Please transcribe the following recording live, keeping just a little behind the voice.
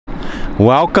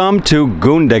Welcome to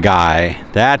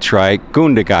Gundagai. That's right,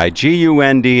 Gundagai,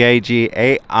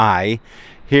 Gundagai,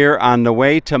 here on the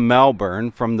way to Melbourne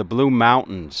from the Blue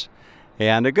Mountains.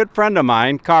 And a good friend of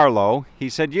mine, Carlo, he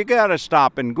said, you got to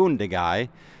stop in Gundagai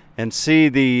and see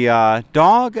the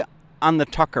dog on the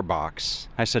Tuckerbox.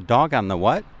 I said, dog on the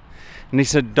what? And he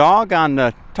said, dog on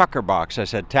the Tuckerbox. I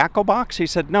said, tackle box? He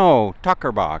said, no,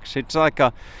 Tuckerbox. It's like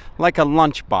a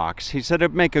lunch box. He said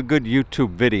it'd make a good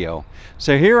YouTube video.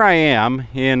 So here I am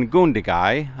in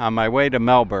Gundagai on my way to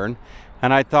Melbourne,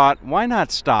 and I thought, why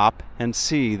not stop and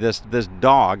see this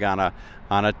dog on a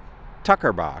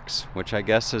Tuckerbox, which I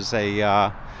guess is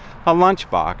a lunch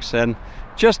box. And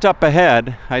just up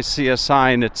ahead, I see a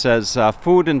sign that says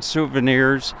food and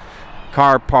souvenirs,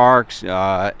 car parks,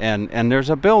 and there's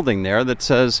a building there that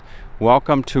says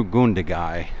welcome to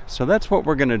Gundagai. So that's what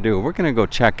we're gonna do. We're gonna go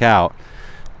check out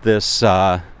this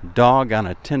dog on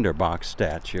a tinderbox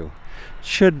statue.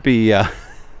 Should be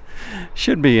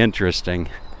interesting.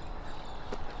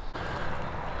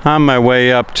 On my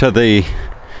way up to the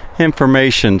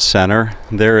information center,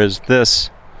 there is this,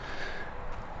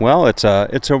 well, it's a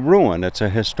ruin. It's a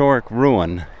historic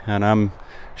ruin, and I'm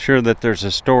sure that there's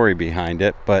a story behind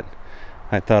it, but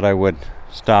I thought I would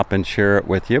stop and share it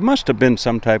with you. It must have been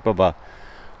some type of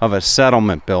a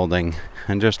settlement building,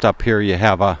 and just up here you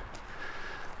have a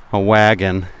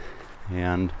wagon,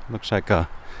 and looks like a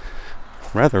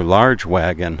rather large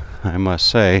wagon, I must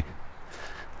say.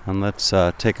 And let's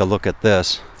take a look at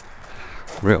this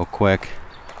real quick.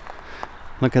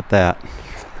 Look at that.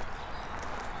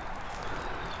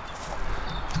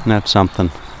 Isn't that something?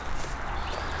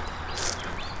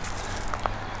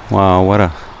 Wow, what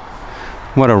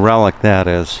a relic that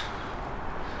is.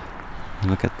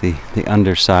 Look at the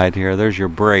underside here. There's your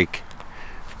brake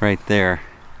right there.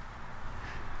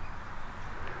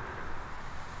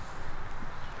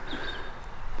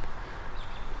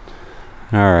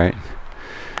 All right,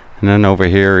 and then over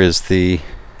here is the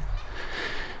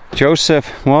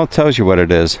Joseph, well, it tells you what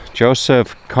it is.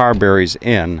 Joseph Carberry's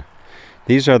Inn.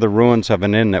 These are the ruins of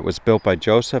an inn that was built by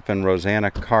Joseph and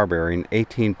Rosanna Carberry in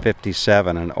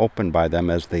 1857 and opened by them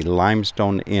as the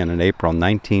Limestone Inn in April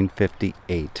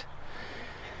 1958.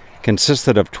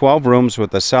 Consisted of 12 rooms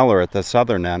with a cellar at the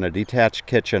southern end, a detached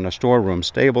kitchen, a storeroom,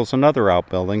 stables, and other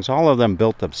outbuildings, all of them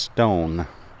built of stone.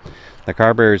 The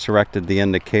Carberrys erected the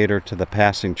inn to cater to the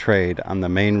passing trade on the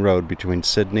main road between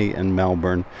Sydney and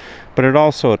Melbourne, but it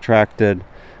also attracted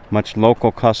much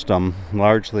local custom,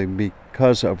 largely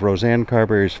because of Rosanne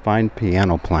Carberry's fine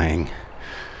piano playing.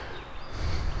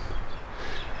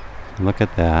 Look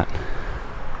at that.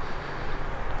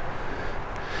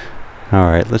 All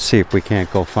right, let's see if we can't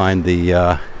go find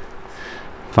the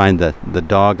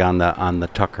dog on the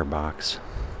Tuckerbox.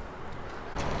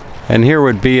 And here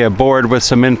would be a board with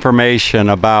some information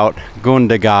about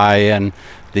Gundagai and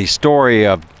the story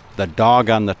of the dog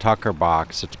on the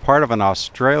Tuckerbox. It's part of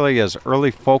Australia's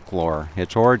early folklore.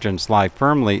 Its origins lie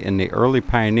firmly in the early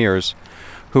pioneers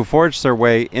who forged their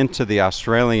way into the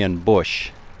Australian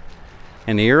bush.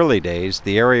 In the early days,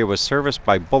 the area was serviced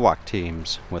by bullock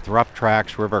teams. With rough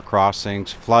tracks, river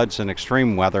crossings, floods, and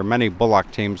extreme weather, many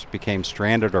bullock teams became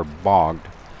stranded or bogged.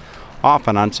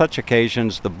 Often, on such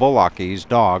occasions, the bullocky's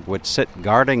dog would sit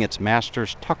guarding its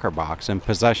master's Tuckerbox and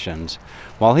possessions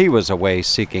while he was away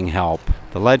seeking help.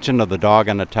 The legend of the dog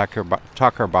on the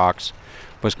Tuckerbox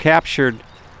was captured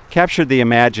the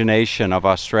imagination of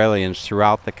Australians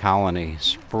throughout the colony.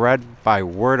 Spread by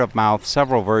word of mouth,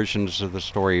 several versions of the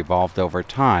story evolved over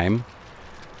time,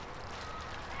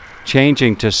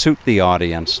 changing to suit the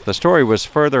audience. The story was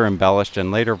further embellished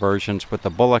in later versions with the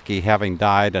bullocky having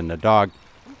died and the dog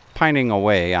pining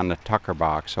away on the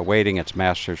Tuckerbox, awaiting its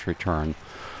master's return.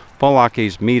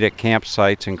 Bullockies meet at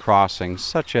campsites and crossings,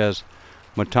 such as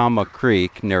Mutama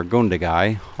Creek near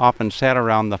Gundagai, often sat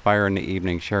around the fire in the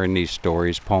evening sharing these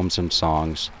stories, poems, and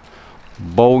songs.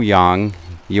 Bo Young,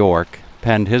 York,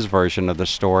 penned his version of the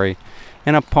story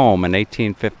in a poem in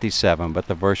 1857, but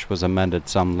the verse was amended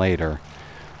some later.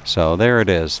 So there it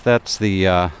is. That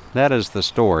is the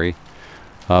story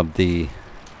of the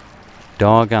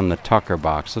dog on the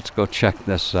Tuckerbox. Let's go check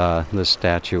this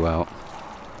statue out.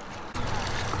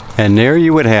 And there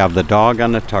you would have the dog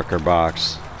on the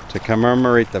Tuckerbox. To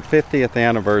commemorate the 50th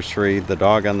anniversary, the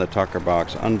dog on the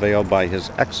Tuckerbox unveiled by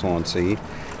His Excellency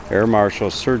Air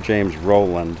Marshal Sir James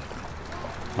Rowland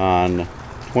on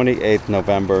 28th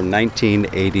November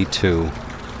 1982.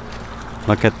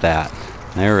 Look at that.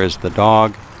 There is the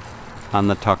dog on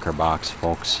the Tuckerbox,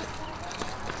 folks.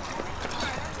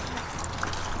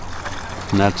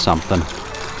 And that's something.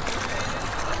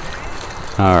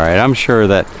 All right, I'm sure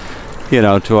that you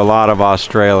know, to a lot of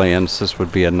Australians, this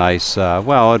would be a nice,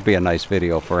 well, it'd be a nice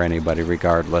video for anybody,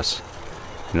 regardless.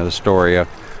 You know, the story of,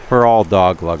 for all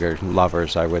dog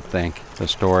lovers, I would think, the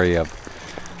story of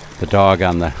the dog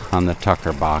on the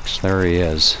Tuckerbox. There he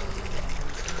is.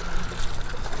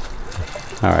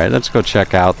 All right, let's go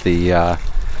check out the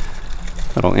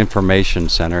little information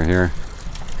center here.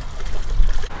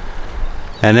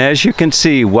 And as you can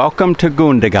see, welcome to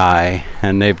Gundagai.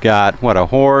 And they've got, what, a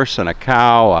horse and a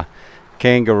cow, a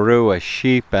kangaroo, a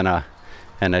sheep, and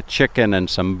a chicken, and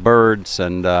some birds.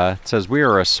 And it says, we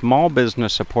are a small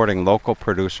business supporting local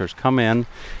producers. Come in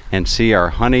and see our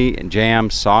honey,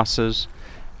 jam, sauces,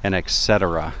 and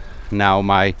etc. Now,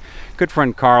 my good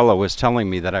friend Carla was telling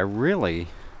me that I really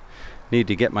need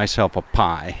to get myself a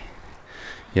pie.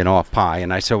 You know, a pie.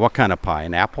 And I said, what kind of pie?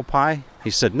 An apple pie? He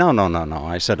said, no.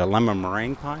 I said, a lemon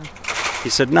meringue pie? He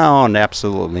said, no,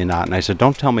 absolutely not. And I said,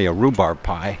 don't tell me a rhubarb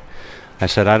pie. I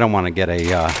said, I don't want to get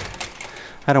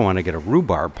a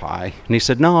rhubarb pie. And he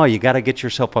said, no, you got to get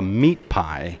yourself a meat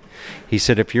pie. He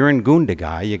said, if you're in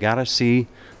Gundagai, you got to see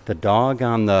the dog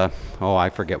on the, oh, I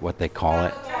forget what they call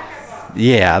it.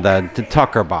 Yeah, the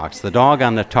Tuckerbox, the dog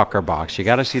on the Tuckerbox. You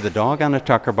got to see the dog on the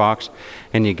Tuckerbox,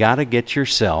 and you got to get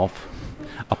yourself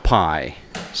a pie.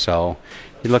 So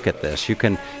you look at this. You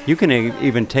can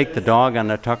even take the dog on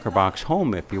the Tuckerbox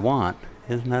home if you want.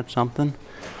 Isn't that something?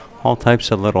 All types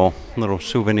of little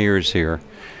souvenirs here.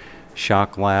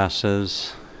 Shot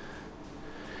glasses.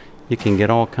 You can get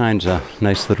all kinds of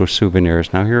nice little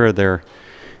souvenirs. Now here are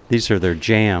these are their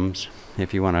jams.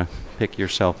 If you want to pick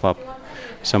yourself up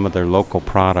some of their local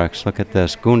products. Look at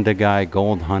this, Gundagai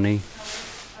Gold Honey.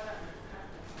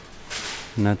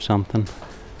 Isn't that something?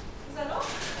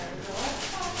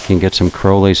 You can get some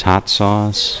Crowley's hot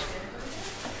sauce.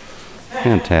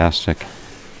 Fantastic.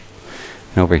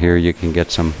 And over here you can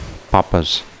get some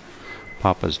Papa's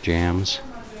jams.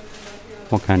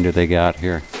 What kind do they got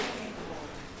here?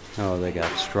 Oh, they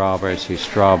got strawberry. I see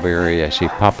strawberry. I see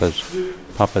Papa's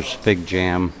fig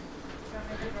jam.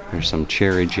 There's some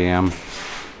cherry jam.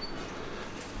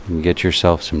 You can get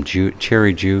yourself some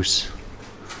cherry juice.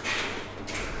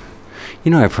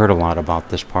 You know, I've heard a lot about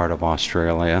this part of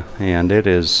Australia, and it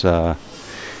is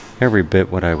every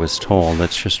bit what I was told.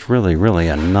 It's just really, really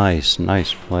a nice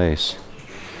place.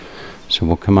 So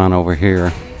we'll come on over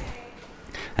here,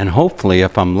 and hopefully,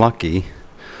 if I'm lucky,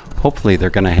 hopefully they're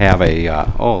going to have a,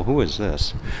 oh, who is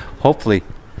this? Hopefully,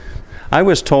 I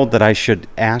was told that I should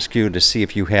ask you to see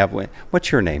if you have,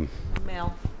 what's your name?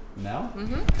 Mel. Mel?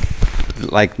 Mm-hmm.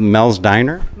 Like Mel's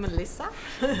Diner? Melissa.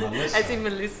 As in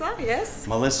Melissa, yes.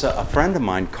 Melissa, a friend of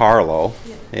mine, Carlo,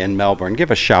 in Melbourne.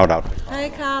 Give a shout out. Hey,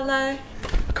 Carlo.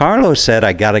 Carlo said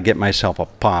I got to get myself a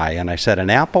pie. And I said, an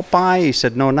apple pie? He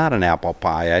said, no, not an apple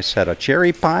pie. I said, a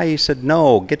cherry pie? He said,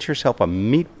 no, get yourself a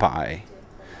meat pie.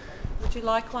 Would you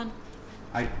like one?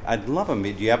 I'd love a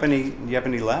meat. Do you have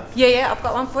any left? Yeah, I've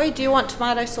got one for you. Do you want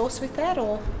tomato sauce with that,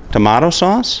 or? Tomato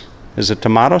sauce? Is it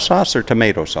tomato sauce or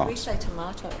tomato sauce? We say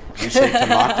tomato. You say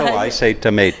tomato, I say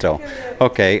tomato.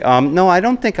 Okay, no, I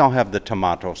don't think I'll have the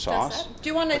tomato sauce. Do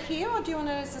you want it here, or do you want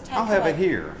it as a takeaway? I'll have it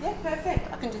here. Yeah,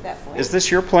 perfect. I can do that for you. Is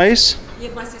this your place?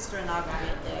 Yeah, my sister and I run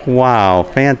it there. Wow,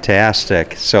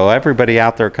 fantastic. So everybody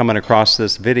out there coming across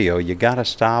this video, you got to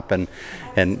stop and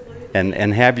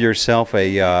have yourself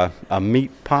a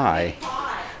meat pie.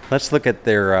 Let's look at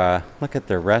their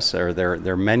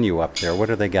their menu up there. What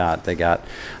do they got? They got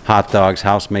hot dogs,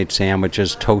 house-made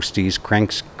sandwiches, toasties,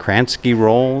 Kransky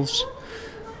rolls,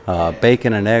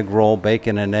 bacon and egg roll,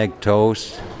 bacon and egg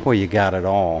toast. Boy, you got it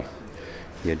all.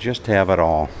 You just have it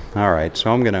all. All right,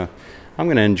 so I'm gonna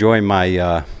enjoy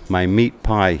my my meat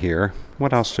pie here.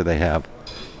 What else do they have?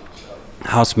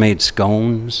 House-made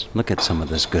scones. Look at some of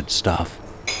this good stuff.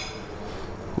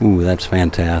 Ooh, that's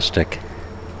fantastic.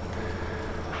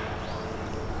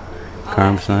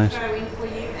 Carm's nice.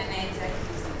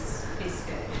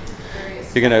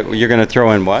 You're gonna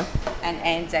throw in what? An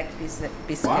Anzac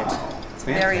biscuit. Wow, it's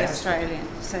very Australian,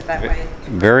 so that way.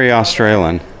 Very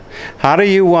Australian. How do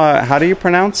you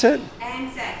pronounce it?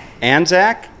 Anzac.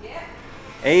 Anzac? Yeah.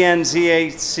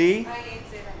 ANZAC?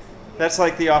 That's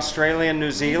like the Australian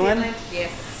New Zealand?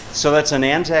 Yes. So that's an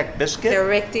Anzac biscuit?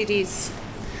 Correct, it is.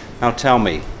 Now tell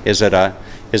me, is it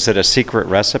a secret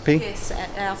recipe? Yes,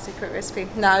 our secret recipe.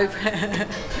 No,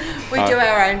 we do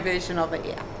our own version of it.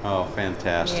 Yeah. Oh,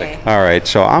 fantastic! Yeah. All right,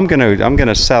 so I'm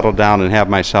gonna settle down and have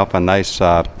myself a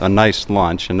nice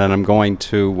lunch, and then I'm going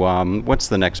to what's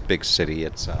the next big city?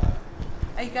 It's.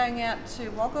 Are you going out to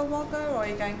Wagga Wagga, or are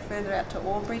you going further out to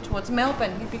Albury towards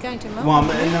Melbourne? You'd be going to Melbourne.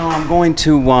 Well, no, I'm going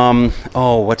to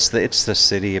it's the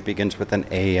city. It begins with an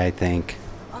A, I think.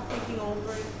 I'm thinking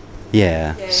Albury.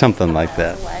 Yeah, Yeah, something like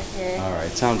that. away, yeah. All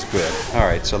right, sounds good. All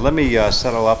right, so let me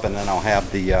settle up and then I'll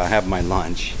have the have my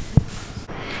lunch.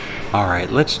 All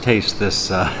right, let's taste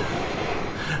this.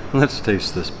 Let's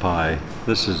taste this pie.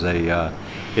 This is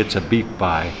it's a beef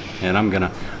pie, and I'm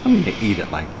gonna eat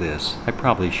it like this. I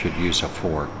probably should use a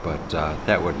fork, but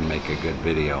that wouldn't make a good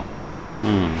video.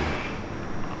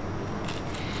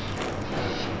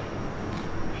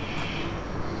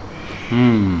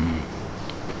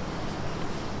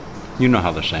 You know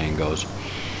how the saying goes.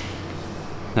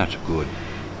 That's good.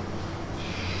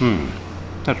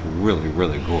 That's really,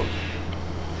 really good.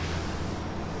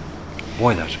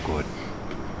 Boy, that's good.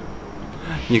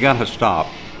 You gotta stop.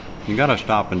 You gotta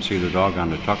stop and see the dog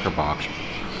on the Tuckerbox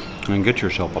and get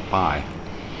yourself a pie.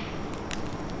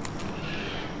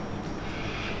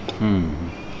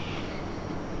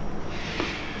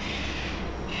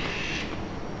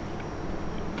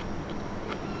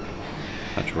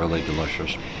 That's really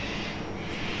delicious.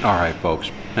 All right,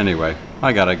 folks. Anyway,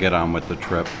 I gotta get on with the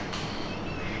trip.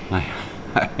 I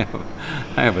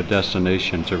have a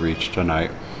destination to reach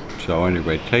tonight. So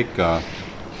anyway, take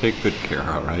good care.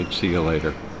 All right. See you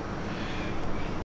later.